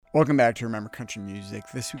Welcome back to Remember Country Music.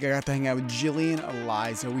 This week I got to hang out with Jillian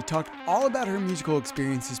Eliza. We talked all about her musical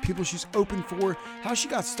experiences, people she's opened for, how she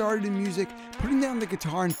got started in music, putting down the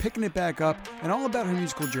guitar and picking it back up, and all about her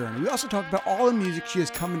musical journey. We also talked about all the music she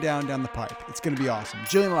has coming down the pipe. It's going to be awesome.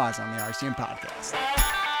 Jillian Eliza on the RCM Podcast.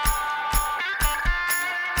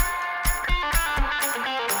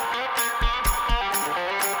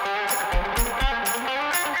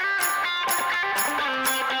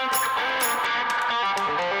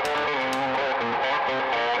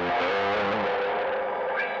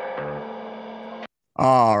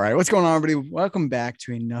 All right, what's going on, everybody? Welcome back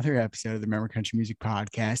to another episode of the Remember Country Music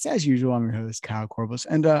Podcast. As usual, I'm your host, Kyle Corbus,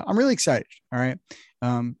 and I'm really excited. All right.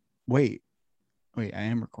 Wait, I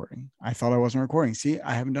am recording. I thought I wasn't recording. See,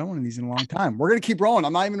 I haven't done one of these in a long time. We're going to keep rolling.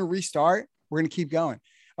 I'm not even going to restart. We're going to keep going.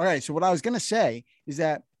 All right. So what I was going to say is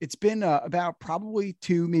that it's been about probably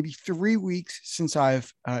 2, maybe 3 weeks since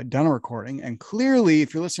I've done a recording. And clearly,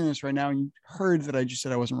 if you're listening to this right now and you heard that I just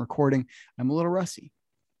said I wasn't recording, I'm a little rusty,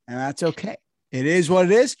 and that's okay. It is what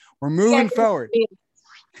it is. We're moving forward.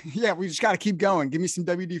 Yeah, we just got to keep going. Give me some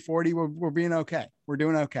WD-40. We're being okay. We're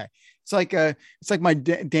doing okay. It's like my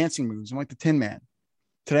dancing moves. I'm like the Tin Man.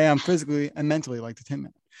 Today I'm physically and mentally like the Tin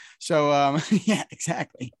Man. So yeah,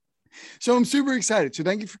 exactly. So I'm super excited. So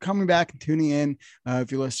thank you for coming back and tuning in. If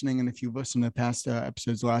you're listening, and if you've listened to the past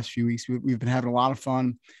episodes the last few weeks, we've been having a lot of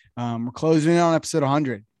fun. We're closing in on episode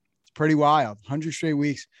 100. Pretty wild. 100 straight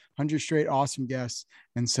weeks, 100 straight awesome guests,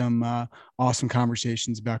 and some awesome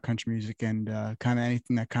conversations about country music and kind of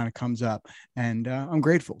anything that kind of comes up. And I'm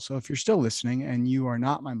grateful. So if you're still listening and you are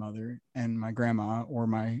not my mother and my grandma or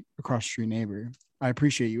my across the street neighbor, I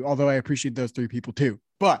appreciate you. Although I appreciate those 3 people too.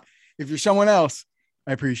 But if you're someone else,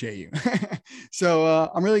 I appreciate you. So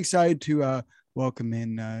I'm really excited to welcome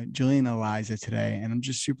in Jillian Eliza today. And I'm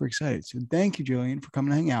just super excited. So thank you, Jillian, for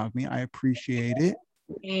coming to hang out with me. I appreciate it.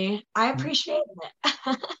 I appreciate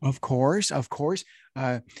it. Of course. We hope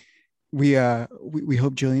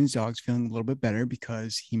Jillian's dog's feeling a little bit better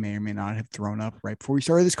because he may or may not have thrown up right before we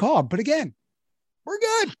started this call. But again, we're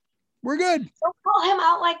good. Don't call him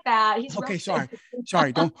out like that. He's okay. rested.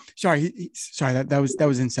 Sorry. Sorry. That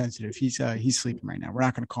was insensitive. He's sleeping right now. We're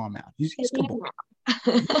not going to call him out. He's good boy.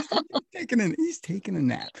 He's taking a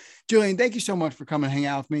nap. Jillian, thank you so much for coming and hang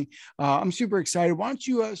out with me. I'm super excited. Why don't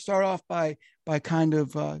you start off by kind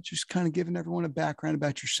of just kind of giving everyone a background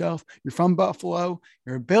about yourself. You're from Buffalo.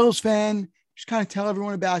 You're a Bills fan. Just kind of tell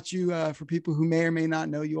everyone about you for people who may or may not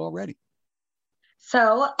know you already.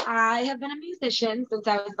 So I have been a musician since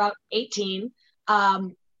I was about 18,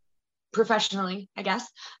 professionally, I guess.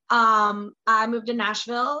 I moved to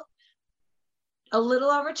Nashville a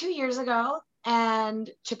little over 2 years ago, and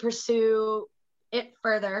to pursue it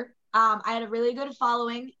further, I had a really good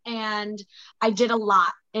following, and I did a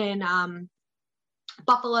lot in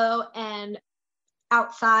Buffalo and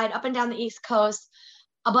outside, up and down the East Coast.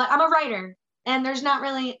 But I'm a writer, and there's not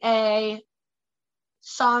really a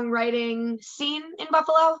songwriting scene in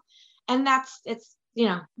Buffalo, and it's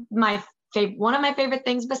my one of my favorite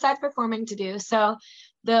things besides performing to do. So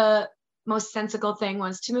the most sensible thing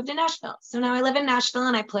was to move to Nashville. So now I live in Nashville,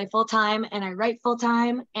 and I play full time, and I write full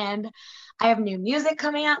time, and I have new music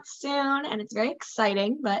coming out soon, and it's very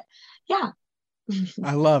exciting. But yeah.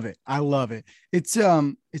 I love it. It's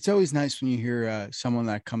always nice when you hear someone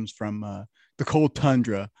that comes from the cold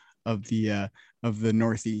tundra of the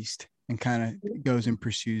Northeast and kind of goes and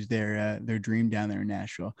pursues their dream down there in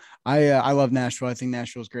Nashville. I love Nashville. I think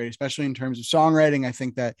Nashville is great, especially in terms of songwriting. I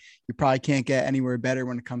think that you probably can't get anywhere better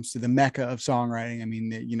when it comes to the mecca of songwriting. I mean,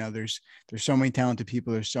 there's so many talented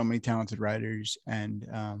people. There's so many talented writers, and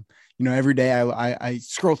every day I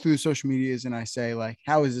scroll through the social medias and I say, like,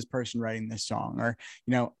 how is this person writing this song? Or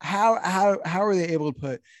how are they able to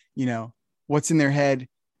put what's in their head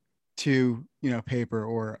to paper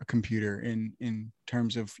or a computer in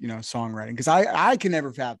terms of songwriting, because I can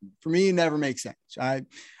never fathom. For me, it never makes sense. I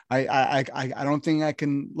don't think I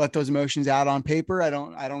can let those emotions out on paper. I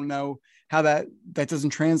don't know how that doesn't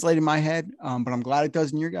translate in my head, but I'm glad it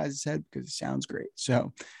does in your guys' head because it sounds great.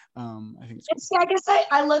 So I think it's I guess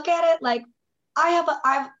I look at it like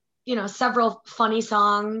I have several funny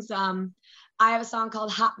songs. I have a song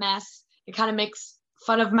called Hot Mess. It kind of makes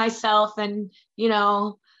fun of myself and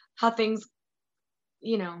how things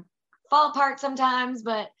fall apart sometimes,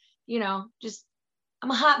 but just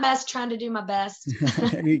I'm a hot mess trying to do my best.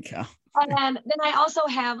 There you go. And then I also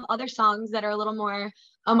have other songs that are a little more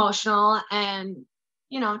emotional and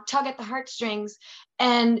tug at the heartstrings.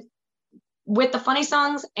 And with the funny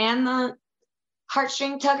songs and the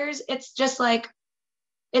heartstring tuggers, it's just like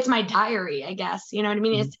it's my diary, I guess. You know what I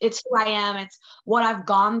mean? Mm-hmm. It's who I am. It's what I've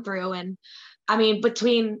gone through. And I mean,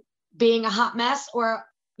 between being a hot mess or,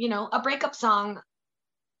 you know, a breakup song,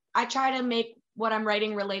 I try to make what I'm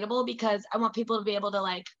writing relatable because I want people to be able to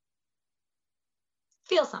like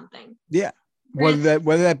feel something. Yeah. Whether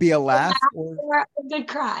that be a laugh or a good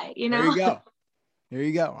cry, you know? there you go. There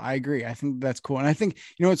you go. I agree. I think that's cool. And I think,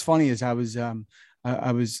 you know, what's funny is I was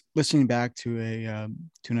listening back to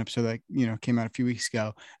to an episode that, you know, came out a few weeks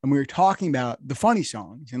ago, and we were talking about the funny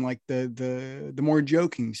songs and like the more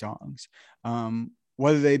joking songs,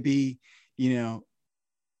 whether they be, you know,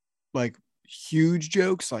 like huge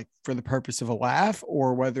jokes, like for the purpose of a laugh,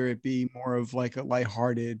 or whether it be more of like a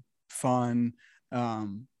lighthearted, fun,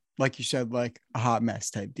 like you said, like a hot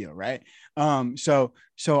mess type deal, right? So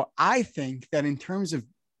I think that in terms of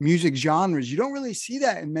music genres, you don't really see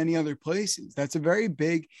that in many other places. That's a very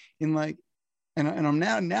big in like, and I'm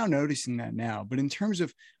now noticing that now. But in terms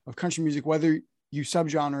of country music, whether you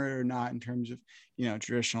subgenre it or not, in terms of, you know,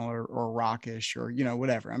 traditional or rockish or, you know,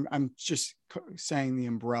 whatever, I'm just saying the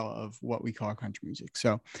umbrella of what we call country music.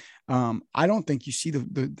 So I don't think you see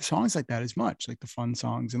the songs like that as much, like the fun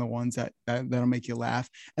songs and the ones that'll make you laugh.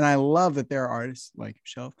 And I love that there are artists like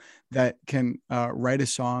yourself that can write a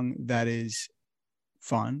song that is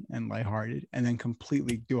fun and lighthearted, and then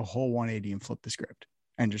completely do a whole 180 and flip the script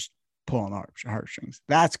and just pull on heartstrings.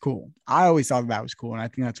 That's cool. I always thought that was cool. And I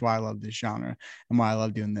think that's why I love this genre and why I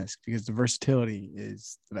love doing this, because the versatility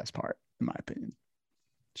is the best part, in my opinion.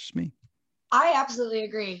 It's just me. I absolutely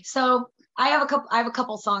agree. So I have a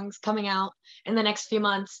couple songs coming out in the next few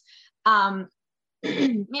months. Me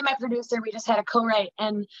and my producer, we just had a co-write,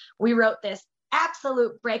 and we wrote this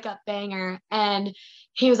absolute breakup banger. And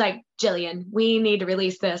he was like, Jillian, we need to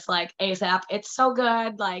release this like ASAP. It's so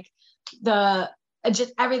good. Like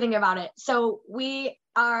just everything about it. So we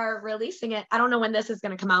are releasing it. I don't know when this is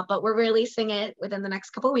going to come out, but we're releasing it within the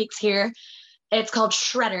next couple of weeks here. It's called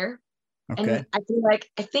Shredder. Okay. And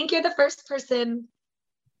I think you're the first person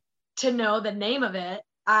to know the name of it.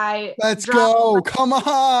 Let's go. Come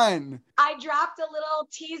on. I dropped a little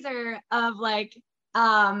teaser of like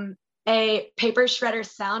a paper shredder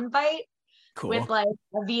soundbite. Cool. With like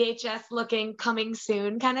a VHS looking coming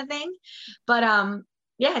soon kind of thing. But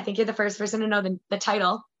yeah, I think you're the first person to know the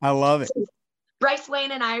title. I love it. So Bryce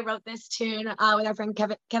Wayne and I wrote this tune with our friend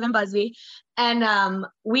Kevin Busby. And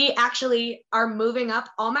we actually are moving up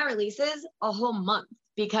all my releases a whole month,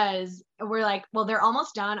 because we're like, well, they're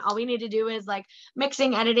almost done. All we need to do is like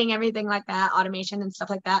mixing, editing, everything like that, automation and stuff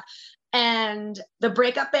like that. And the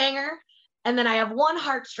breakup banger. And then I have one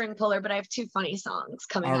heartstring puller, but I have two funny songs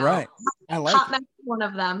coming out. All right. I like Hot Mess, one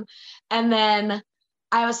of them. And then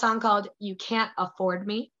I have a song called You Can't Afford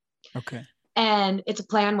Me. Okay. And it's a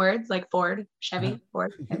play on words, like Ford, Chevy,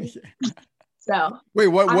 Ford, Chevy. Yeah. So wait,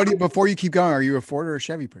 what do you, before you keep going, are you a Ford or a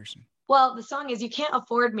Chevy person? Well, the song is You Can't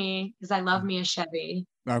Afford Me because I love me a Chevy.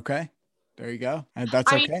 Okay. There you go. And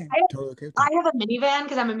that's okay. Totally okay. I have a minivan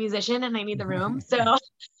because I'm a musician and I need the room. So,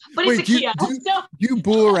 but wait, it's a Kia. Do you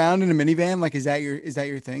bull around in a minivan? Like, is that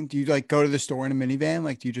your thing? Do you like go to the store in a minivan?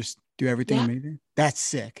 Like, do you just do everything in a minivan? That's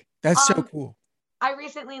sick. That's so cool. I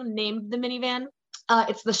recently named the minivan.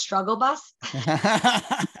 It's the Struggle Bus,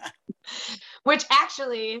 which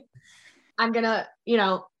actually I'm gonna,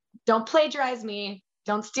 don't plagiarize me.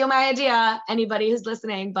 Don't steal my idea, anybody who's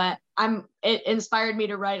listening, but it inspired me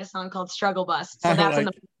to write a song called Struggle Bus. So that's in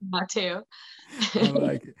the book too.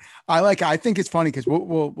 I like it. I think it's funny because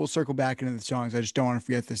we'll circle back into the songs. I just don't want to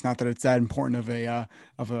forget this. Not that it's that important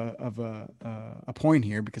of a point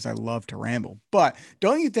here, because I love to ramble. But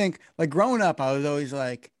don't you think, like, growing up, I was always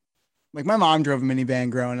like my mom drove a minivan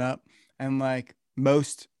growing up, and like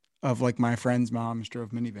most of like my friends' moms drove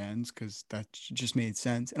minivans because that just made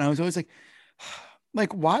sense. And I was always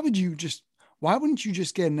like, why wouldn't you just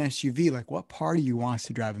get an SUV? Like, what part of you wants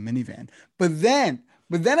to drive a minivan? But then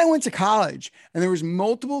I went to college, and there was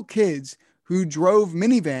multiple kids who drove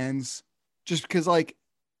minivans just because, like,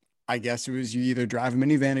 I guess it was you either drive a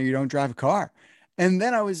minivan or you don't drive a car. And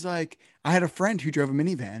then I was like, I had a friend who drove a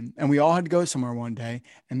minivan, and we all had to go somewhere one day,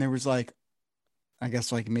 and there was like, I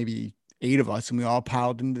guess like maybe 8 of us, and we all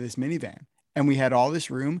piled into this minivan, and we had all this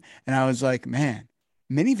room. And I was like, man,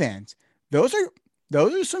 minivans, those are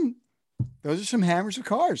some hammers of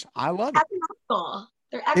cars. I love it. Economical.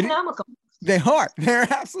 They're economical. They are. They're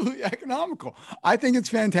absolutely economical. I think it's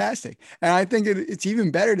fantastic. And I think it's even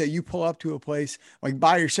better that you pull up to a place like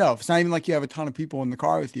by yourself. It's not even like you have a ton of people in the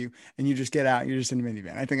car with you and you just get out and you're just in a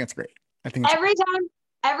minivan. I think that's great. I think every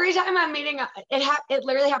time I'm meeting, it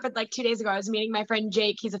literally happened like 2 days ago. I was meeting my friend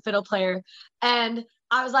Jake. He's a fiddle player. And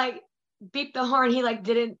I was like, beep the horn. He like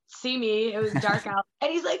didn't see me. It was dark out.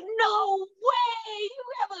 And he's like, no way, you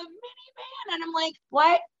have a minivan. And I'm like,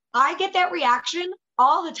 what? I get that reaction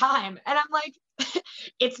all the time. And I'm like,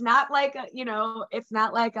 it's not like it's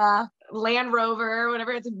not like a Land Rover or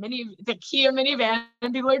whatever. It's a Kia minivan.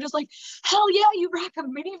 And people are just like, hell yeah, you rock a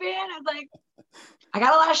minivan. I'm like, I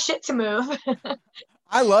got a lot of shit to move.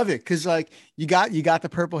 I love it because like you got the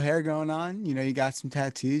purple hair going on, you got some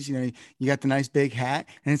tattoos, you got the nice big hat,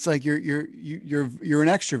 and it's like you're an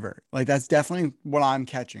extrovert. Like that's definitely what I'm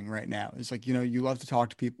catching right now. It's like you love to talk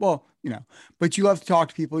to people. Well, but you love to talk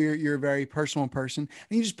to people. You're a very personal person,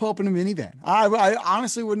 and you just pull up in a minivan. I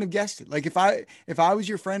honestly wouldn't have guessed it. Like if I was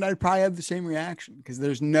your friend, I'd probably have the same reaction because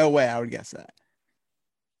there's no way I would guess that.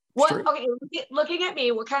 What? Okay, looking at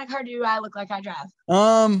me, what kind of car do I look like I drive?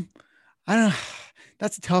 I don't.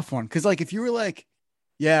 That's a tough one because like if you were like,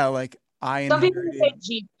 yeah, like I Some people inherited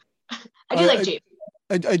say Jeep. I do like Jeep.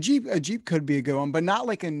 a Jeep could be a good one, but not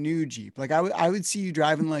like a new Jeep. Like I would see you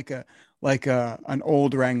driving like an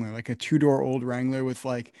old Wrangler, like a two-door old Wrangler with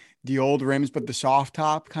like the old rims, but the soft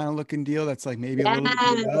top kind of looking deal. That's like maybe a little bit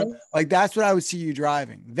beat up. Yes. Like that's what I would see you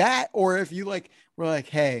driving. That or if you like were like,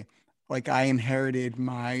 hey, like I inherited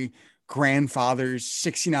my grandfather's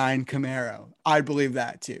 '69 Camaro. I'd believe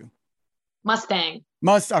that too. Mustang.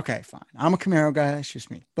 Okay, fine. I'm a Camaro guy. That's just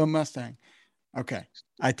me. But Mustang, okay,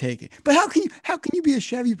 I take it. But how can you be a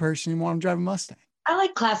Chevy person and want to drive a Mustang? I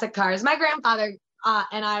like classic cars. My grandfather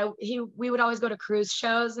and we would always go to cruise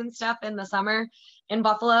shows and stuff in the summer in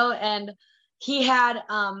Buffalo, and he had it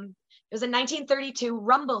was a 1932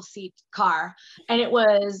 rumble seat car, and it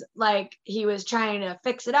was like he was trying to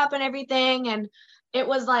fix it up and everything, and it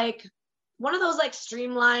was like one of those like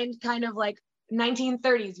streamlined kind of like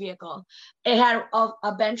 1930s vehicle. It had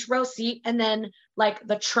a bench row seat, and then like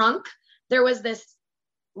the trunk, there was this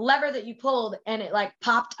lever that you pulled and it like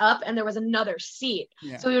popped up and there was another seat.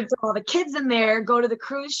 Yeah. So we would put all the kids in there, go to the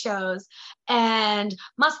cruise shows, and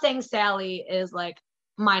Mustang Sally is like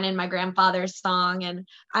mine and my grandfather's song. And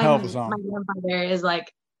Hell of a song. my grandfather is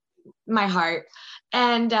like my heart.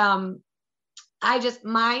 And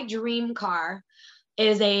my dream car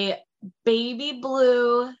is a baby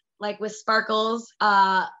blue, like with sparkles,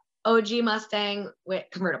 OG Mustang with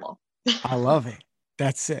convertible. I love it.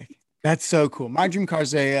 That's sick. That's so cool. My dream car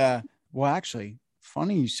is well, actually,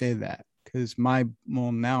 funny you say that because my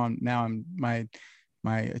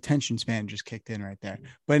attention span just kicked in right there.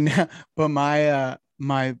 But my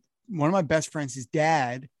one of my best friends, his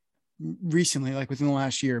dad, recently, like within the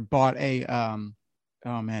last year, bought a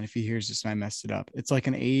oh man, if he hears this and I messed it up, it's like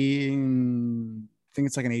I think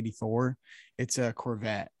it's like an 84. It's a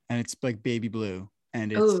Corvette and it's like baby blue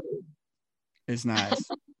and it's nice.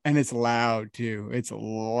 And it's loud too. It's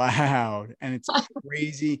loud and it's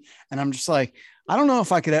crazy. And I'm just like, I don't know if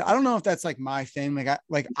that's like my thing.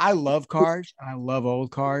 I love cars and I love old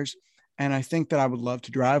cars. And I think that I would love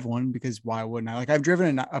to drive one because why wouldn't I? Like I've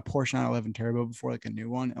driven a Porsche 911 Turbo before, like a new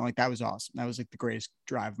one. And like, that was awesome. That was like the greatest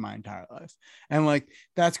drive of my entire life. And like,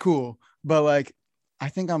 that's cool. But like, I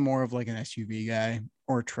think I'm more of like an SUV guy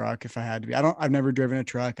or a truck if I had to be. I've never driven a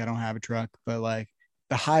truck. I don't have a truck, but like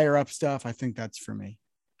the higher up stuff, I think that's for me.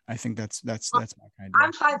 I think that's my kind of.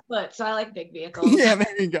 I'm 5 foot, so I like big vehicles. Yeah,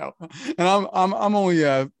 there you go. And I'm only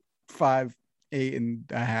 5'8" and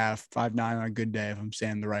a half, 5'9" on a good day if I'm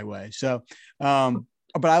standing the right way. So,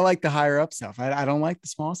 but I like the higher up stuff. I don't like the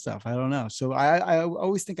small stuff. I don't know. So I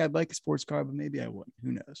always think I'd like a sports car, but maybe I wouldn't.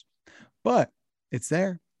 Who knows? But it's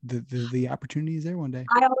there. The opportunity is there one day.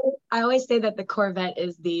 I always say that the Corvette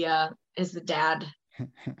is the dad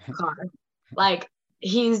car. Like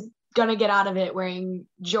he's gonna get out of it wearing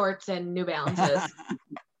jorts and New Balances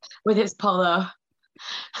with his polo.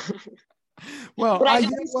 Well, but I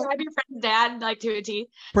just describe your friend's dad like to a T.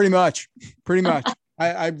 Pretty much. You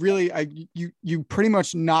pretty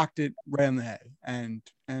much knocked it right on the head, and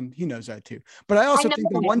he knows that too. But I also think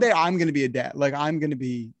that one day I'm going to be a dad. Like I'm going to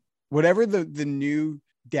be whatever the new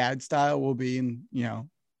dad style will be in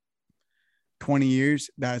 20 years.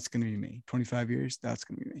 That's going to be me. 25 years. That's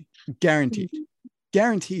going to be me. Guaranteed.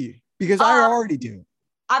 Because I already do.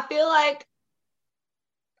 I feel like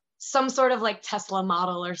some sort of like Tesla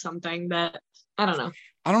model or something that I don't know.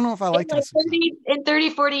 I don't know if I like Tesla. In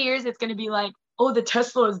 30, 40 years, it's going to be like, oh, the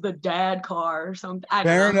Tesla is the dad car or something.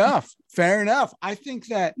 Fair enough. I think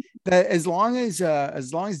that as long as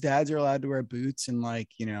dads are allowed to wear boots and like,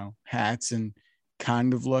 hats and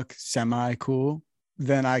kind of look semi cool,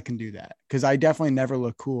 then I can do that. Cause I definitely never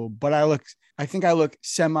look cool, but I think I look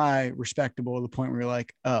semi respectable to the point where you're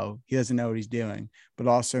like, oh, he doesn't know what he's doing, but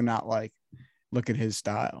also not like, look at his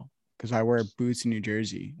style. Cause I wear boots in New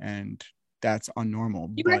Jersey and that's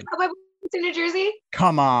unnormal. You wear cowboy boots in New Jersey?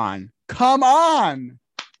 Come on. I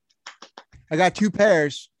got 2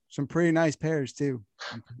 pairs. some pretty nice pairs too.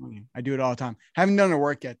 I'm telling you, I do it all the time. Haven't done the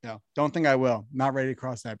work yet though. Don't think I will. Not ready to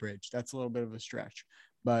cross that bridge. That's a little bit of a stretch.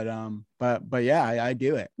 But yeah, I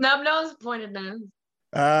do it. Nub nose, pointed nose.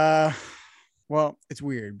 Well, it's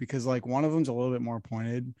weird because like one of them's a little bit more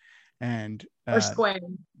pointed, and Or square.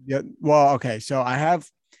 yeah. Well, okay, so I have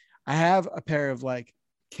a pair of like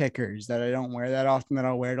kickers that I don't wear that often that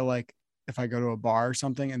I'll wear to like if I go to a bar or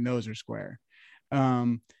something, and those are square.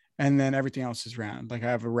 And then everything else is round. Like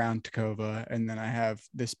I have a round Takova, and then I have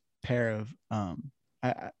this pair of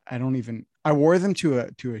I don't even I wore them to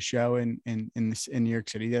a show in New York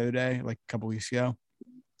City the other day, like a couple weeks ago.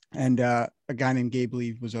 And a guy named Gabe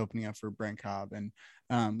Lee was opening up for Brent Cobb, and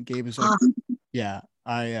Gabe was like, yeah,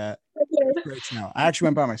 great show. I actually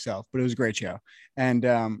went by myself, but it was a great show. And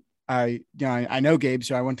I know Gabe,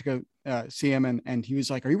 so I went to go see him, and he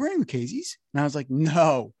was like, "Are you wearing Lucchese's?" And I was like,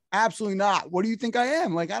 "No, absolutely not. What do you think I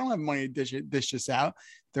am? Like, I don't have money to dish this out.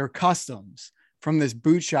 They're customs from this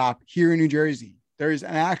boot shop here in New Jersey. There is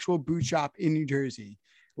an actual boot shop in New Jersey,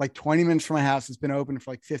 like 20 minutes from my house. It's been open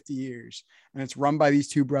for like 50 years, and it's run by these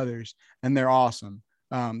two brothers, and they're awesome.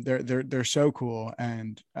 They're so cool.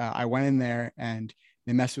 And I went in there, and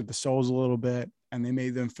they messed with the soles a little bit, and they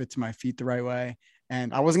made them fit to my feet the right way.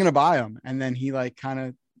 And I wasn't gonna buy them, and then he like kind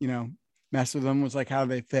of messed with them. Was like, how do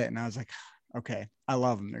they fit? And I was like, okay, I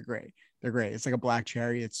love them. They're great. They're great. It's like a black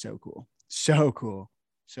cherry. It's so cool. So cool.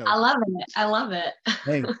 So I love it. I love it.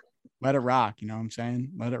 hey, let it rock. You know what I'm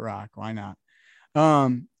saying? Let it rock. Why not?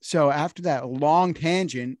 So after that long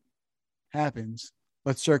tangent happens,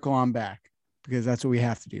 let's circle on back because that's what we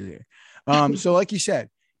have to do here. So like you said,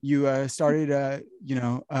 you started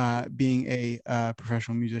being a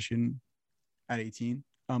professional musician at 18.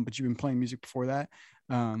 But you've been playing music before that.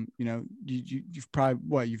 You've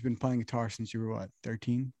probably you've been playing guitar since you were what,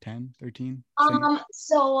 13, 10, 13?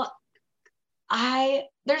 So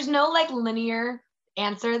there's no like linear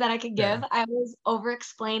answer that I could give. Fair. I always over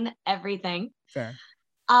explain everything. Fair.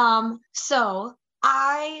 So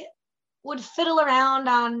I would fiddle around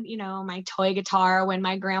on, my toy guitar when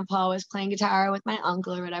my grandpa was playing guitar with my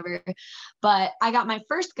uncle or whatever. But I got my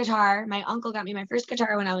first guitar. My uncle got me my first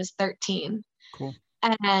guitar when I was 13. Cool.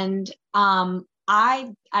 And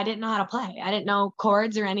I didn't know how to play. I didn't know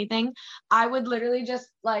chords or anything. I would literally just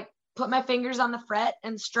like put my fingers on the fret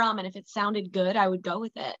and strum, and if it sounded good, I would go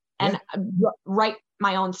with it and write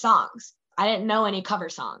my own songs. I didn't know any cover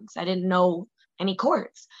songs. I didn't know any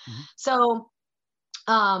chords. Mm-hmm. So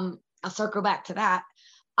I'll circle back to that.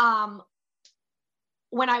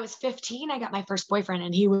 When I was 15, I got my first boyfriend,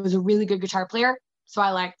 and he was a really good guitar player. So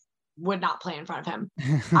I would not play in front of him.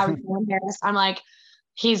 I was so embarrassed. I'm like,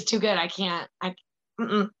 he's too good. I can't.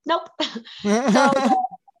 Nope. So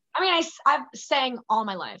I've sang all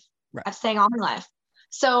my life. Right. I've sang all my life.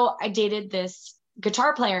 So I dated this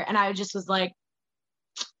guitar player, and I just was like,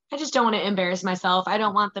 I just don't want to embarrass myself. I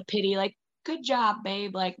don't want the pity, like, good job,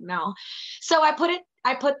 babe. Like, no. So I put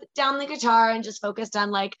down the guitar and just focused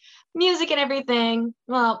on like music and everything.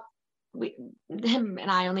 Well, him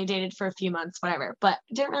and I only dated for a few months, whatever, but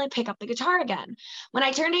didn't really pick up the guitar again. When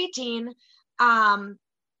I turned 18,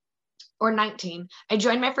 or 19, I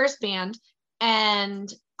joined my first band, and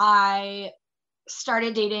I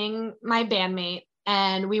started dating my bandmate,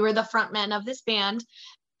 and we were the frontmen of this band,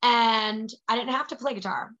 and I didn't have to play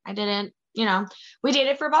guitar. I didn't, we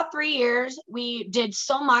dated for about 3 years. We did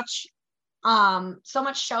so much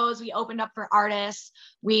shows. We opened up for artists.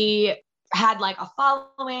 We had like a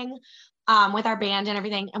following with our band and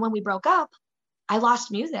everything. And when we broke up, I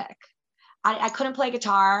lost music. I couldn't play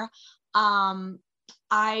guitar.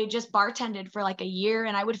 I just bartended for like a year,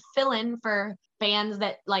 and I would fill in for bands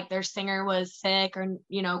that like their singer was sick or,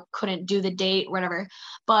 couldn't do the date, whatever.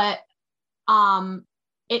 But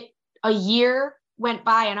a year went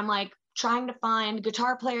by, and I'm like trying to find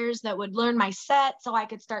guitar players that would learn my set so I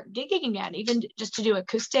could start gigging again, even just to do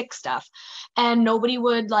acoustic stuff. And nobody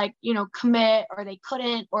would commit, or they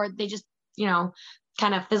couldn't, or they just,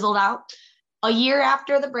 kind of fizzled out. A year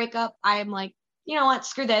after the breakup, I'm like, you know what,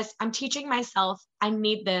 screw this. I'm teaching myself. I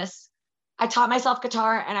need this. I taught myself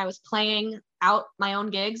guitar, and I was playing out my own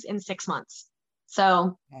gigs in 6 months.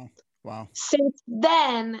 So wow. Since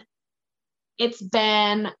then, it's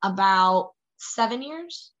been about 7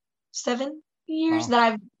 years wow. that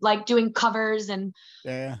I've like doing covers and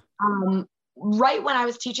right when I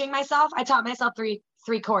was teaching myself, I taught myself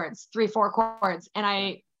four chords, and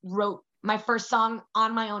I wrote my first song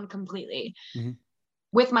on my own completely. Mm-hmm.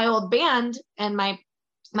 With my old band and my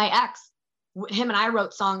ex, him and I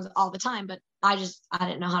wrote songs all the time, but I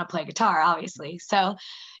didn't know how to play guitar, obviously. So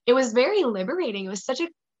it was very liberating. It was such a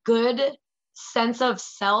good sense of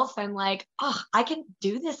self and like, oh, I can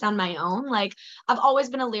do this on my own. Like I've always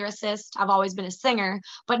been a lyricist, I've always been a singer,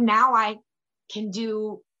 but now I can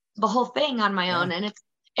do the whole thing on my own. And it's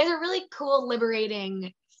a really cool,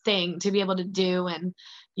 liberating thing to be able to do. And,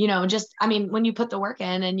 you know, just, I mean, when you put the work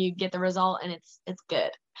in and you get the result and it's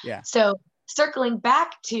good. Yeah. So circling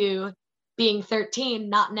back to being 13,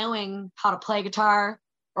 not knowing how to play guitar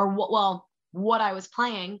or what I was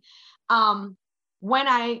playing. When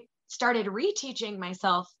I started reteaching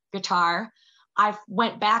myself guitar, I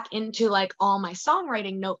went back into like all my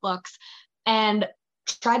songwriting notebooks and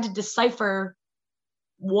tried to decipher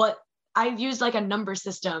what I used, like a number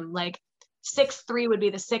system, like 6-3 would be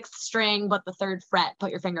the sixth string, but the third fret,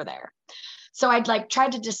 put your finger there. So I'd like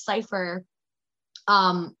tried to decipher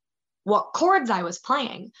what chords I was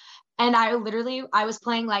playing. And I was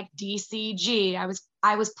playing like D, C, G. I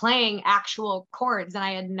was playing actual chords and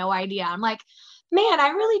I had no idea. I'm like, man, I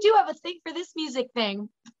really do have a thing for this music thing,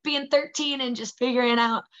 being 13 and just figuring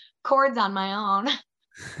out chords on my own.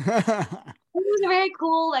 It was a very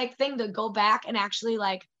cool like thing to go back and actually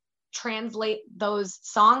like translate those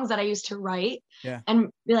songs that I used to write and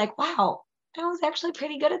be like, wow, I was actually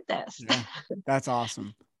pretty good at this. Yeah, that's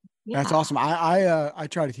awesome. That's awesome. I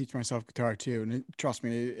try to teach myself guitar too, and trust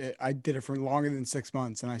me, I did it for longer than 6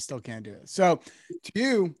 months, and I still can't do it. So, to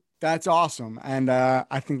you, that's awesome, and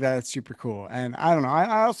I think that's super cool. And I don't know,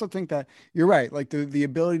 I also think that you're right, like the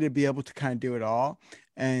ability to be able to kind of do it all,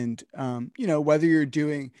 and you know, whether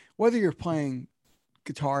you're playing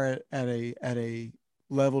guitar at a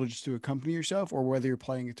level to just to accompany yourself, or whether you're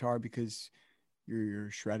playing guitar because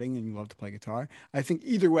you're shredding and you love to play guitar. I think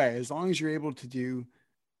either way, as long as you're able to do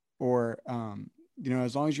or you know,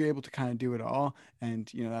 as long as you're able to kind of do it all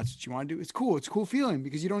and you know that's what you want to do, it's cool. It's a cool feeling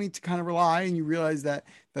because you don't need to kind of rely and you realize that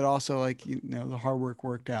also like you know the hard work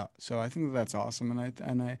worked out. So I think that's awesome,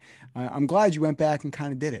 and I'm glad you went back and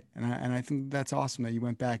kind of did it, and I think that's awesome that you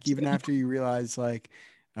went back even after you realized like,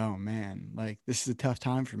 oh man, like this is a tough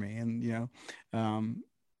time for me, and you know,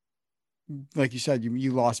 like you said,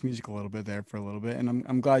 you lost music a little bit there for a little bit, and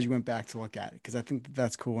I'm glad you went back to look at it because I think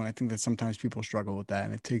that's cool, and I think that sometimes people struggle with that,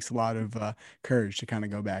 and it takes a lot of courage to kind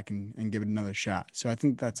of go back and give it another shot. So I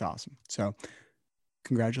think that's awesome. So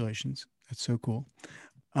congratulations, that's so cool.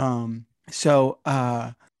 So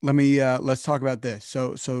let's talk about this.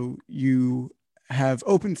 So you have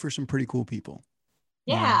opened for some pretty cool people.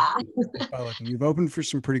 Yeah. You've opened for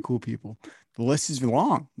some pretty cool people. The list is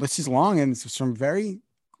long. And it's some very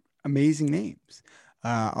amazing names.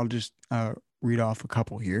 I'll just read off a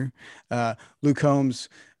couple here. Luke Combs,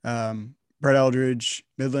 Brett Eldridge,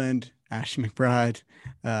 Midland, Ashley McBryde.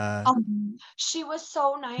 She was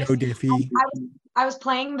so nice. Joe Diffie. I was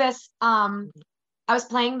playing this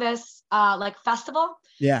like festival.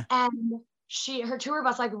 Yeah. And her tour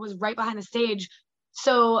bus like was right behind the stage.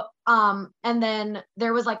 So and then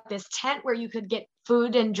there was like this tent where you could get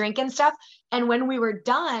food and drink and stuff. And when we were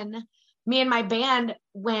done, me and my band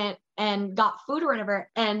went and got food or whatever.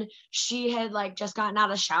 And she had like just gotten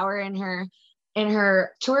out of the shower in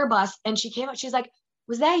her tour bus. And she came up, she's like,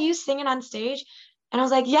 was that you singing on stage? And I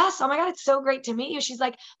was like, yes. Oh my God, it's so great to meet you. She's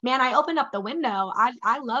like, man, I opened up the window.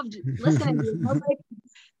 I loved listening to you. I was like,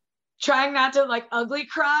 trying not to like ugly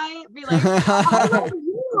cry, be like, I love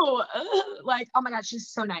you. Like, oh my God, she's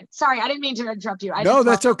so nice. Sorry, I didn't mean to interrupt you. No,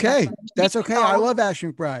 that's okay. That's okay. I love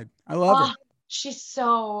Ashley McBryde. I love her. She's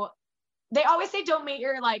so, they always say don't meet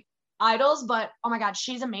your like idols, but oh my God,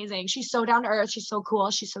 she's amazing. She's so down to earth. She's so cool.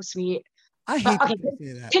 She's so sweet. I hate that they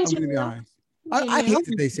say that. I'm gonna be honest. I hate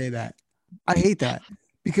that they say that. I hate that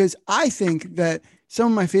because I think that some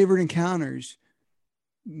of my favorite encounters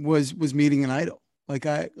was meeting an idol. Like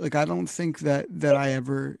I don't think that I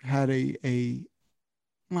ever had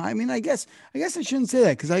well, I mean, I guess I shouldn't say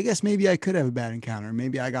that because I guess maybe I could have a bad encounter.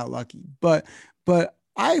 Maybe I got lucky, but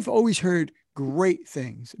I've always heard great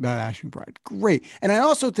things about Ashley McBryde. Great. And I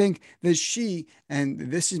also think that she, and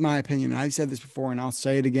this is my opinion, I've said this before and I'll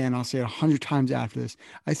say it again, I'll say it 100 times after this.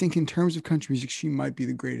 I think in terms of country music, she might be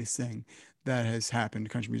the greatest thing that has happened to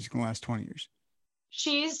country music in the last 20 years.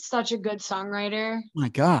 She's such a good songwriter. My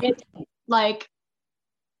God. It's like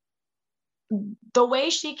the way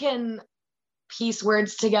she can piece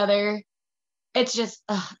words together. It's just,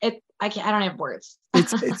 I don't have words.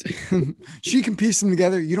 It's she can piece them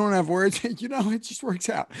together. You don't have words, you know, it just works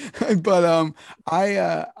out. But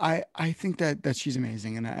I think that she's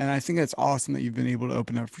amazing, and I think that's awesome that you've been able to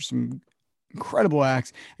open up for some incredible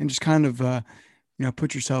acts and just kind of you know,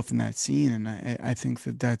 put yourself in that scene. And I think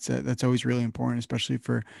that's always really important, especially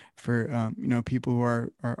for you know, people who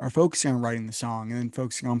are focusing on writing the song and then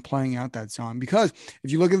focusing on playing out that song. Because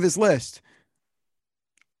if you look at this list,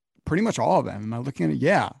 pretty much all of them. Am I looking at it?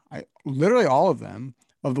 Yeah, I literally all of them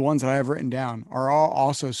of the ones that I have written down are all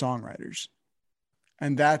also songwriters,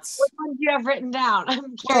 and that's Which ones do you have written down?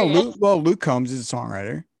 I'm curious. Luke Combs is a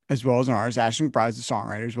songwriter as well as an artist. Ashley McBride is a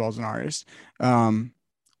songwriter as well as an artist.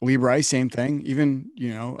 Lee Bryce, same thing. Even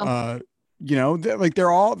like they're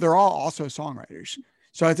all also songwriters.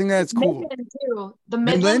 So I think that's cool. Midland too. The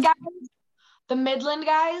Midland? Midland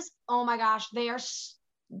guys. Oh my gosh, they are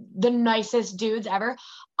the nicest dudes ever.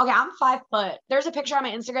 Okay, I'm 5 foot. There's a picture on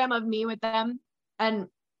my Instagram of me with them and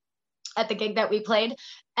at the gig that we played,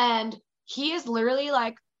 and he is literally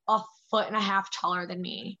like a foot and a half taller than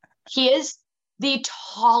me. He is the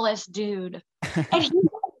tallest dude, and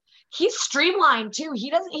he's streamlined too.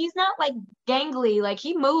 He's not like gangly. Like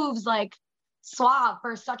he moves like suave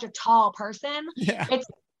for such a tall person. Yeah. It's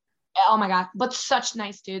oh my god, but such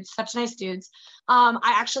nice dudes. I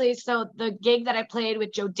actually, so the gig that I played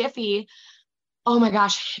with Joe Diffie, oh my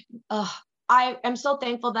gosh, I am so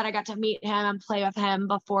thankful that I got to meet him and play with him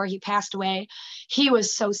before he passed away. He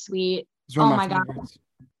was so sweet. Oh my god,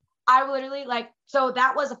 I literally so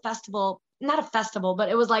that was a festival, not a festival, but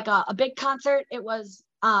it was like a big concert. It was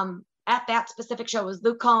at that specific show, it was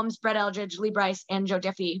Luke Combs, Brett Eldridge, Lee Bryce, and Joe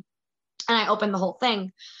Diffie, and I opened the whole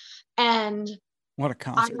thing. And what a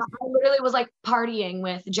concert! I literally was like partying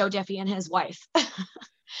with Joe Diffie and his wife,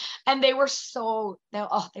 and they were so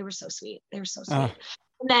sweet. They were so sweet.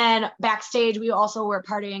 And then backstage, we also were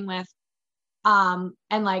partying with,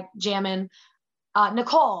 and like jamming,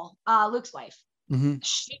 Nicole, Luke's wife. Mm-hmm.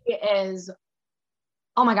 She is,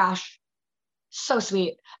 oh my gosh, so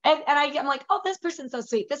sweet. And I'm like, oh, this person's so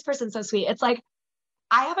sweet. This person's so sweet. It's like,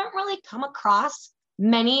 I haven't really come across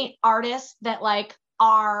many artists that like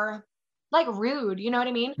are like rude. You know what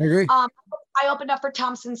I mean? I agree. I opened up for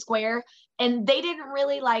Thompson Square, and they didn't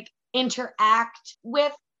really like interact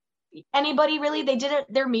with anybody really. They did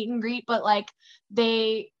their meet and greet, but like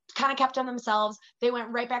they kind of kept on themselves. They went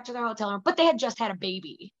right back to their hotel room, but they had just had a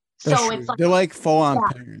baby. That's so true. It's like they're like full on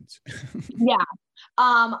parents. Yeah.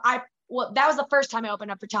 That was the first time I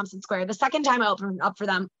opened up for Thompson Square. The second time I opened up for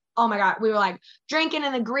them, oh my God, we were like drinking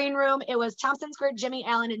in the green room. It was Thompson Square, Jimmy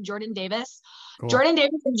Allen, and Jordan Davis. Cool. Jordan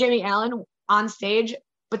Davis and Jimmy Allen on stage,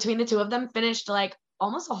 between the two of them, finished like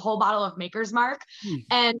almost a whole bottle of Maker's Mark.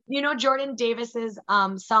 And you know Jordan Davis's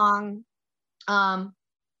song,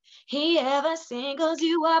 He Ever Singles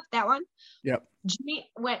You Up, that one? Yep.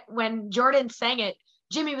 Jimmy, when Jordan sang it,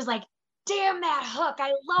 Jimmy was like, damn that hook. I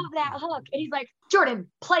love that hook. And he's like, Jordan,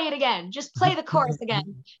 play it again. Just play the chorus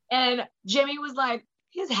again. And Jimmy was like,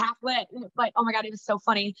 he's half lit. But oh my God, it was so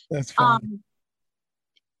funny. That's funny.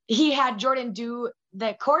 He had Jordan do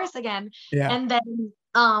the chorus again. Yeah. And then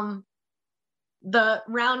the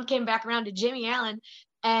round came back around to Jimmy Allen.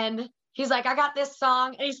 And he's like, I got this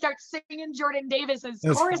song. And he starts singing Jordan Davis's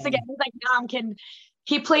chorus again. He's like, no, I'm kidding.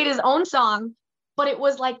 He played his own song, but it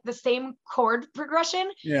was like the same chord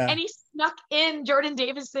progression. Yeah. And he snuck in Jordan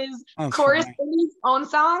Davis's chorus in his own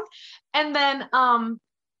song. And then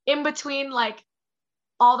in between like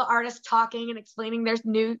all the artists talking and explaining their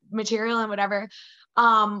new material and whatever,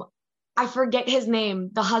 I forget his name,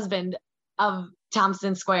 the husband of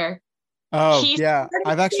Thompson Square. Oh, yeah.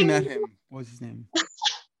 I've actually met him. What's his name?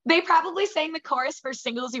 They probably sang the chorus for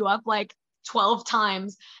Singles You Up like 12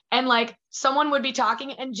 times. And like someone would be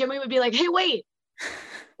talking and Jimmy would be like, hey, wait.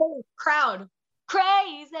 Hey, crowd.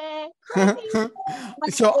 Crazy.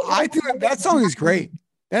 So I think that song is great.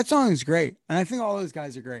 That song is great. And I think all those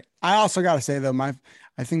guys are great. I also got to say though,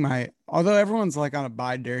 although everyone's like on a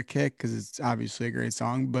Buy Dare kick, because it's obviously a great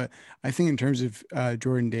song, but I think in terms of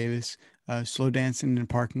Jordan Davis, Slow Dancing in the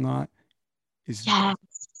Parking Lot is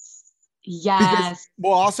Yes.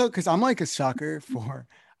 Because I'm like a sucker for,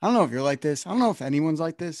 I don't know if you're like this. I don't know if anyone's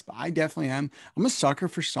like this, but I definitely am. I'm a sucker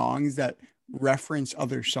for songs that reference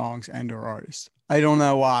other songs and or artists. I don't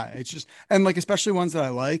know why. It's just, and like, especially ones that I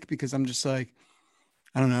like, because I'm just like,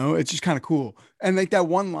 I don't know. It's just kind of cool. And like that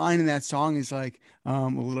one line in that song is like a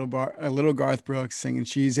little Garth Brooks singing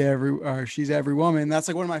she's every woman. That's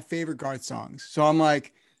like one of my favorite Garth songs. So I'm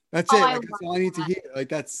like, that's it. Like, that's all I need to hear. Like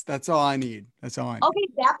that's all I need. That's all I need. Okay.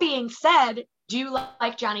 That being said, do you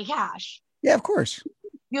like Johnny Cash? Yeah, of course.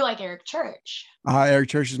 You like Eric Church? Eric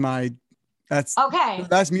Church is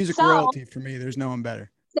that's music royalty for me. There's no one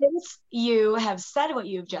better. Since you have said what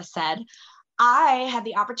you've just said, I had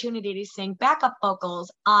the opportunity to sing backup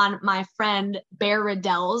vocals on my friend Bear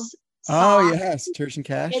Riddell's song. Oh yes, Church and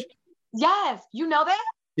Cash. Yes, you know that?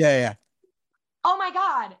 Yeah. Oh my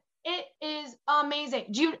God, it is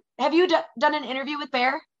amazing. Have you done an interview with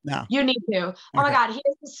Bear? No. You need to. Okay. Oh my God, he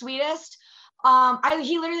is the sweetest.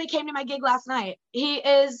 He literally came to my gig last night.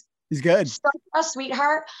 He's good. Such a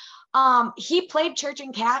sweetheart. He played Church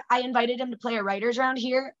and Cat. I invited him to play a writer's round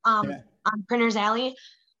here on Printers Alley,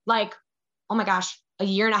 like, oh my gosh, a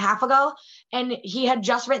year and a half ago. And he had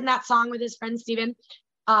just written that song with his friend Stephen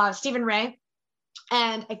Ray.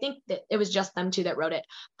 And I think that it was just them two that wrote it.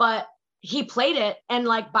 But he played it, and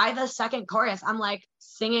like by the second chorus, I'm like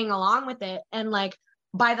singing along with it. And like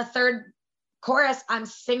by the third chorus, I'm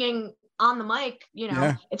singing on the mic,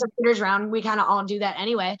 it's a writer's round. We kind of all do that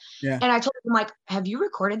anyway. Yeah. And I told him, like, have you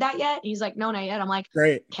recorded that yet? He's like, no, not yet. I'm like,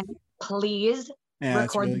 great. Can you please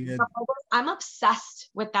record really good. I'm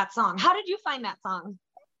obsessed with that song. How did you find that song?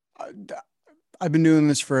 I've been doing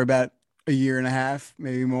this for about a year and a half,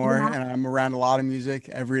 maybe more. And I'm around a lot of music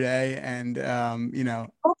every day. And,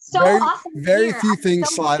 That's so awesome very few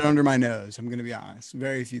things slide under my nose. I'm going to be honest.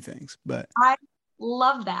 Very few things, but I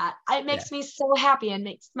love that. It makes me so happy and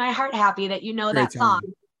makes my heart happy that you know that song.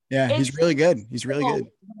 Yeah, he's really good. He's really good.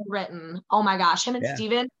 Written. Oh my gosh. Him and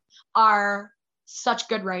Steven are such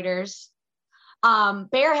good writers.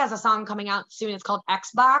 Bear has a song coming out soon. It's called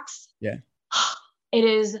Xbox. Yeah. It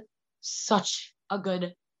is such a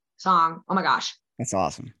good song. Oh my gosh. That's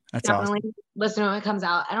awesome. That's Definitely awesome. Listen to it when it comes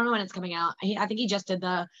out. I don't know when it's coming out. I think he just did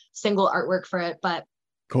the single artwork for it, but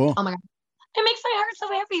cool. Oh my God. It makes my heart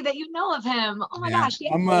so happy that you know of him. Oh my gosh.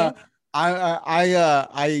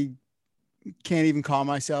 I can't even call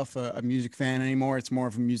myself a music fan anymore. It's more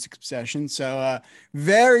of a music obsession. So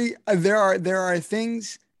there are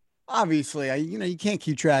things, obviously, you can't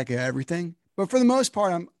keep track of everything, but for the most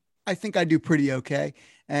part, I think I do pretty okay.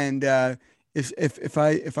 And if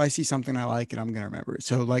I see something I like, I'm gonna remember it.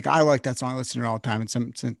 So like I like that song, I listen to it all the time. And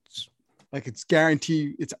since like it's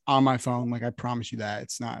guaranteed it's on my phone. Like I promise you that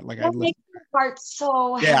it's not like that makes my heart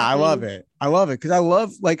so happy. Yeah, I love it. I love it because I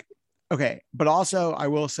love like okay, but also I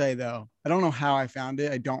will say though, I don't know how I found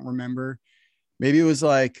it. I don't remember. Maybe it was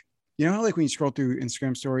like, how like when you scroll through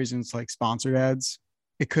Instagram stories and it's like sponsored ads.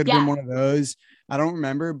 It could have been one of those. I don't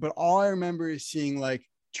remember, but all I remember is seeing like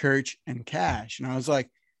Church and Cash, and I was like,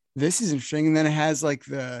 this is interesting. And then it has like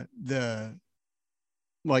the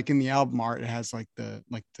like in the album art, it has like the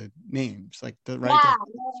names, like the right.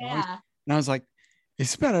 Yeah. And I was like,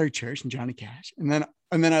 it's about our Church and Johnny Cash. And then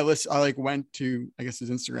I like went to, I guess,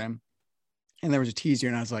 his Instagram, and there was a teaser,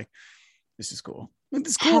 and I was like, this is cool.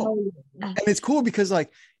 It's cool. And it's cool because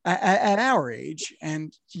like at our age,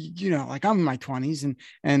 and like I'm in my 20s,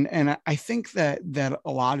 and I think that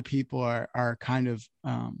a lot of people are kind of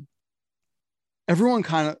everyone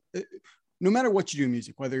kind of, no matter what you do in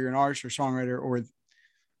music, whether you're an artist or songwriter, or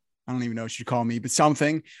I don't even know what you call me, but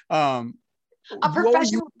something. A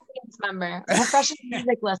professional audience member, a professional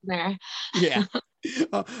music listener. Yeah.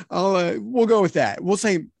 We'll go with that. We'll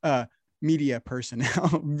say media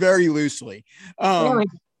personnel very loosely.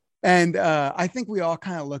 And I think we all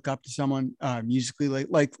kind of look up to someone musically,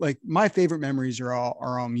 like my favorite memories are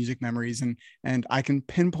all music memories, and I can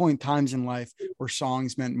pinpoint times in life where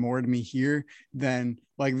songs meant more to me here than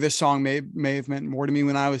like this song may have meant more to me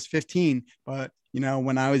when I was 15, but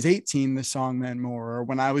when I was 18, this song meant more, or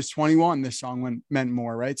when I was 21, this song meant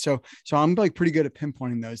more. Right. So I'm like pretty good at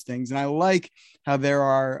pinpointing those things. And I like how there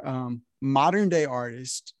are modern day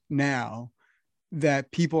artists now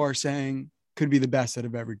that people are saying could be the best that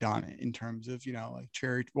have ever done it in terms of, like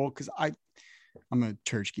Church. Well, because I'm a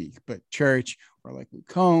Church geek, but Church or like Luke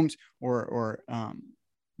Combs or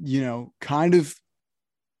kind of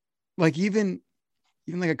like even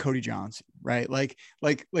like a Cody Johnson, right? Like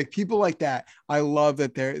people like that. I love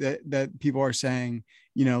that that people are saying,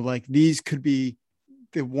 like these could be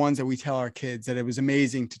the ones that we tell our kids that it was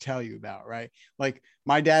amazing to tell you about, right? Like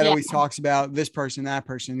my dad always talks about this person, that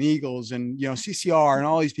person, the Eagles, and CCR and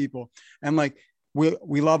all these people, and like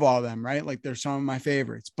we love all of them, right? Like they're some of my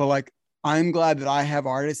favorites, but like I'm glad that I have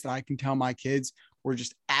artists that I can tell my kids were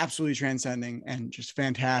just absolutely transcending and just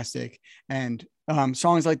fantastic. And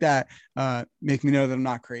songs like that make me know that I'm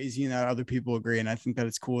not crazy and that other people agree. And I think that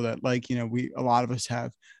it's cool that like, a lot of us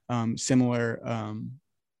have similar,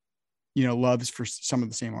 loves for some of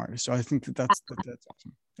the same artists. So I think that's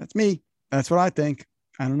awesome. That's me. That's what I think.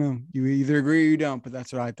 I don't know. You either agree or you don't, but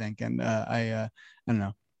that's what I think. And I don't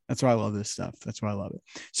know. That's why I love this stuff. That's why I love it.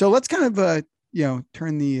 So let's kind of,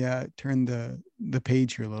 turn the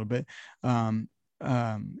page here a little bit.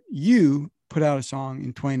 You put out a song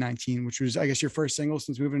in 2019, which was, I guess, your first single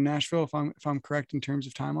since moving to Nashville, if I'm correct in terms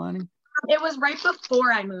of timelining. It was right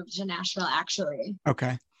before I moved to Nashville, actually.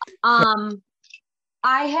 Okay.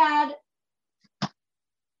 I had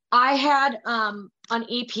an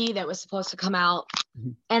EP that was supposed to come out,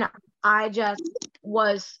 and I just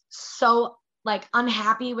was so like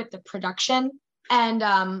unhappy with the production, and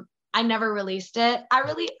I never released it.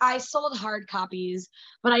 I sold hard copies,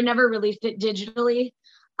 but I never released it digitally.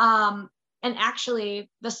 And actually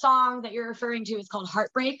the song that you're referring to is called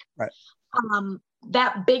Heartbreak. Right.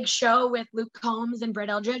 That big show with Luke Combs and Brett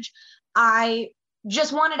Eldridge, I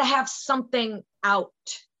just wanted to have something out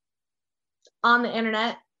on the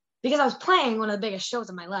internet because I was playing one of the biggest shows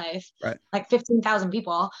of my life, right, like 15,000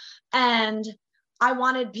 people. And I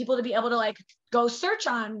wanted people to be able to like go search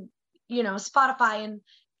on, Spotify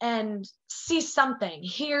and see something,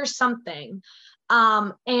 hear something.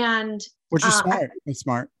 Which is smart. It's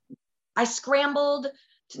smart. I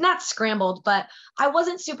not scrambled, but I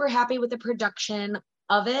wasn't super happy with the production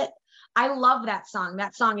of it. I love that song.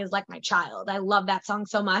 That song is like my child. I love that song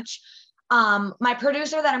so much. My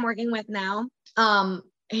producer that I'm working with now,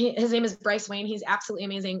 his name is Bryce Wayne. He's absolutely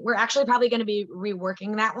amazing. We're actually probably going to be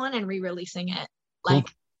reworking that one and re-releasing it like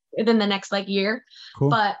within the next like year. Cool.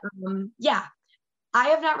 But yeah, I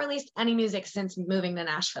have not released any music since moving to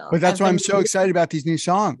Nashville. But that's why I'm so excited about these new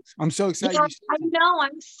songs. I'm so excited. Yeah, I know.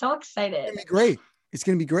 I'm so excited. It's going to be great. It's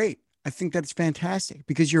going to be great. I think that's fantastic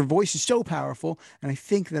because your voice is so powerful. And I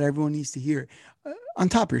think that everyone needs to hear it. On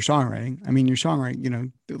top of your songwriting. I mean, your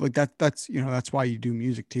songwriting, like that's why you do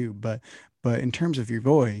music too. But in terms of your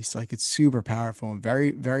voice, like it's super powerful and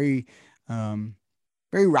very, very,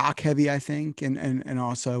 very rock heavy, I think. And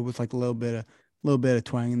also with like a little bit of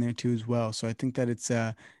twang in there too, as well. So I think that it's,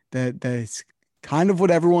 that it's kind of what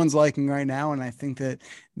everyone's liking right now. And I think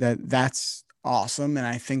that's awesome. And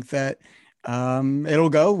I think that, it'll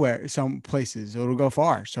go some places, it'll go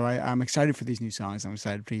far. So I'm excited for these new songs. I'm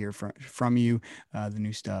excited to hear from you, the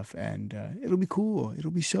new stuff, and it'll be cool. It'll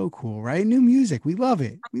be so cool, right? New music. We love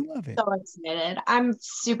it. So excited. I'm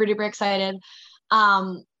super duper excited.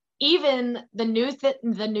 Even the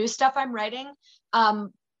new stuff I'm writing.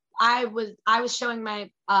 I was showing my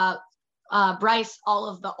Bryce all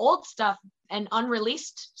of the old stuff and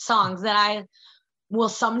unreleased songs that I will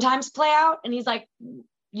sometimes play out, and he's like,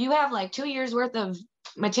 you have like 2 years worth of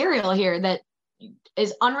material here that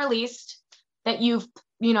is unreleased that you've,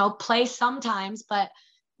 play sometimes, but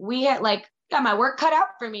we had like got my work cut out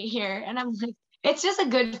for me here. And I'm like, it's just a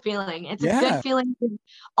good feeling. It's a good feeling.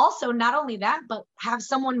 Also, not only that, but have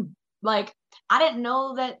someone like, I didn't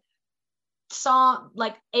know that song,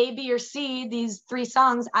 like A, B, or C, these 3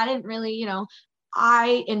 songs, I didn't really,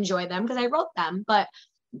 I enjoy them because I wrote them, but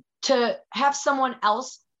to have someone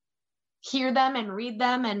else hear them and read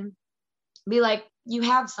them and be like, you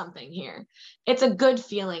have something here. It's a good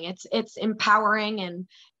feeling. It's empowering, and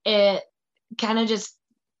it kind of just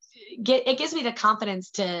gives me the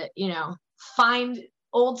confidence to, find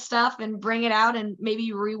old stuff and bring it out and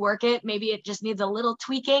maybe rework it. Maybe it just needs a little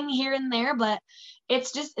tweaking here and there, but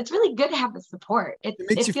it's really good to have the support. It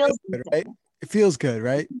makes you feel good, right? It feels good,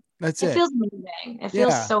 right? That's it. It feels amazing. It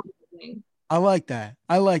feels so amazing. I like that.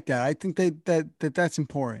 I think that's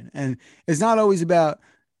important, and it's not always about,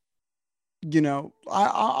 I'm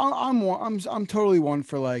totally one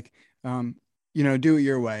for like, do it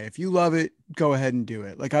your way. If you love it, go ahead and do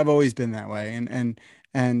it. Like I've always been that way,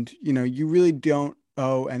 and you really don't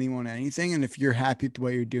owe anyone anything, and if you're happy with the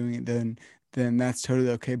way you're doing it, then that's totally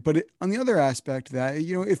okay. But on the other aspect of that,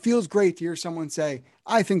 it feels great to hear someone say,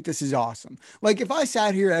 I think this is awesome. Like if I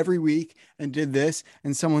sat here every week and did this,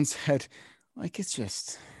 and someone said, like,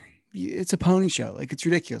 it's a pony show. Like, it's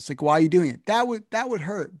ridiculous. Like, why are you doing it? That would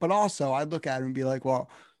hurt. But also I'd look at it and be like, well,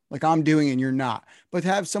 like I'm doing it and you're not. But to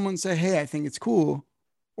have someone say, hey, I think it's cool.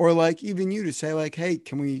 Or like even you to say like, hey,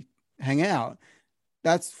 can we hang out?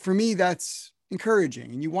 For me, that's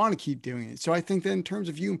encouraging, and you want to keep doing it. So I think that in terms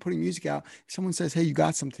of you and putting music out, if someone says, hey, you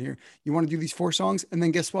got something here, you want to do these 4 songs. And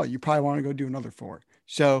then guess what? You probably want to go do another 4.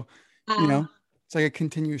 So, it's like a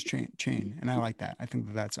continuous chain. And I like that. I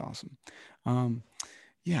think that's awesome.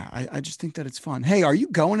 Yeah, I just think that it's fun. Hey, are you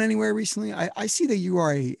going anywhere recently? I see that you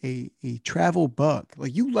are a travel bug.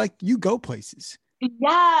 Like you go places.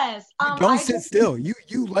 Yes. Don't sit still.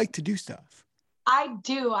 You like to do stuff. I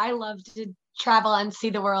do. I love to travel and see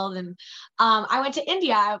the world. And I went to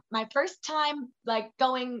India, my first time like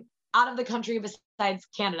going out of the country besides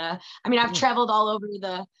Canada. I mean, I've traveled all over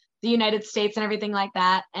the United States and everything like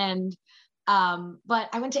that. And but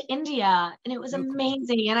I went to India and it was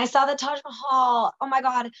amazing. And I saw the Taj Mahal. Oh my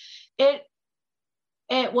God.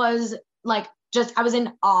 It was like, just, I was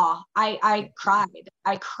in awe. I cried.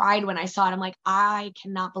 I cried when I saw it. I'm like, I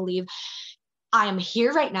cannot believe I am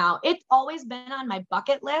here right now. It's always been on my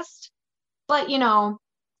bucket list, but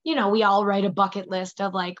we all write a bucket list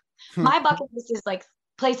of like, my bucket list is like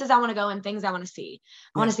places I want to go and things I want to see.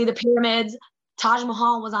 I want to see the pyramids. Taj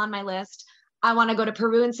Mahal was on my list. I want to go to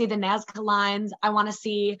Peru and see the Nazca lines. I want to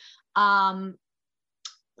see,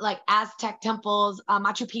 like Aztec temples,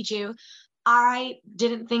 Machu Picchu. I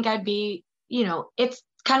didn't think I'd be, it's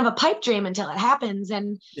kind of a pipe dream until it happens.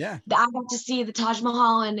 And Yeah. I got to see the Taj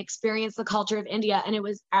Mahal and experience the culture of India. And it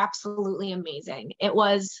was absolutely amazing. It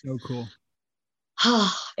was, So cool.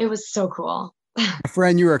 it was so cool. My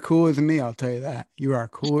friend, you are cooler than me. I'll tell you that. You are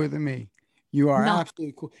cooler than me. You are No.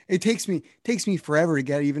 absolutely cool. It takes me forever to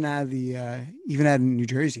get even out of even out of New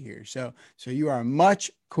Jersey here. So you are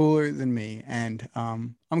much cooler than me, and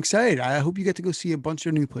I'm excited. I hope you get to go see a bunch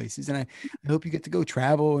of new places, and I hope you get to go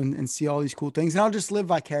travel and see all these cool things. And I'll just live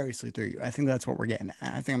vicariously through you. I think that's what we're getting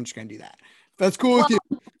at. I think I'm just gonna do that. If that's cool Well, with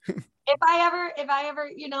you. if I ever,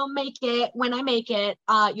 make it, when I make it,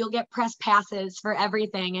 you'll get press passes for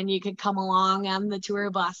everything and you could come along on the tour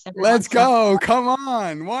bus every Let's once in a while. go. Come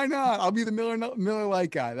on. Why not? I'll be the Miller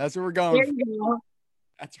Lite guy. That's what we're going There for. you go.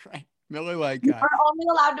 That's right. Miller Lite You guy. are only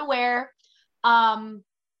allowed to wear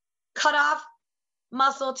cut off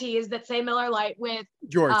muscle tees that say Miller Lite with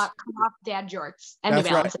Jorts. cut off dad jorts and New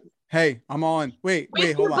That's right. Balances. Hey, I'm on. Wait,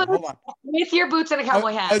 With hold your on, hold boots, on. with your boots and a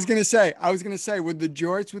cowboy hat. I was gonna say, would the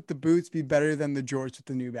jorts with the boots be better than the jorts with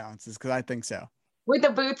the New Balances? Because I think so. With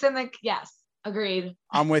the boots and yes, agreed.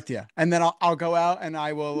 I'm with you. And then I'll go out and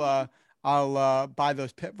I'll buy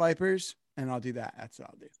those pit vipers and I'll do that. That's what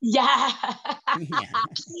I'll do. Yeah. Yeah.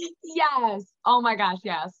 Yes. Oh my gosh,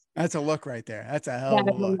 yes. That's a look right there. That's a hell That of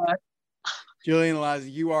a is a look. look. Julian Eliza,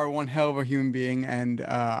 you are one hell of a human being, and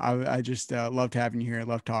I just loved having you here. I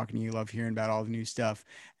love talking to you. Love hearing about all the new stuff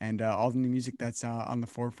and all the new music that's on the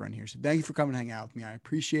forefront here. So thank you for coming to hang out with me. I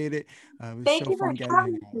appreciate it. It was Thank so you for fun getting to hang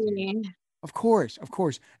having out with you. me. Of course, of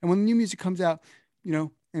course. And when the new music comes out,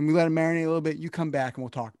 and we let it marinate a little bit, you come back and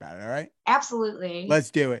we'll talk about it. All right. Absolutely.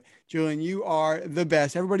 Let's do it. Julian, you are the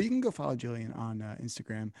best. Everybody, you can go follow Julian on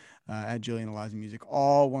Instagram at Julian Eliza Music,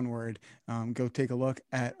 all one word. Go take a look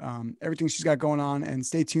at everything she's got going on and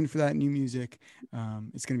stay tuned for that new music.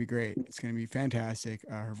 It's going to be great. It's going to be fantastic.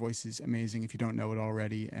 Her voice is amazing if you don't know it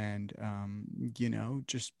already. And,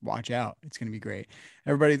 just watch out. It's going to be great.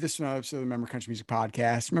 Everybody, this is another episode of the Remember Country Music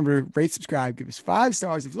Podcast. Remember, rate, subscribe, give us 5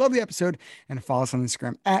 stars if you love the episode, and follow us on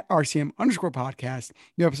Instagram at RCM_podcast.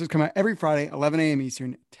 New episodes come out every Friday, 11 a.m.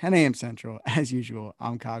 Eastern, 10 a.m. Central. As usual,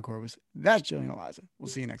 I'm Kyle Corbus. That's Jillian Eliza. We'll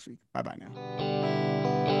see you next week. Bye-bye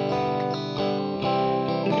now.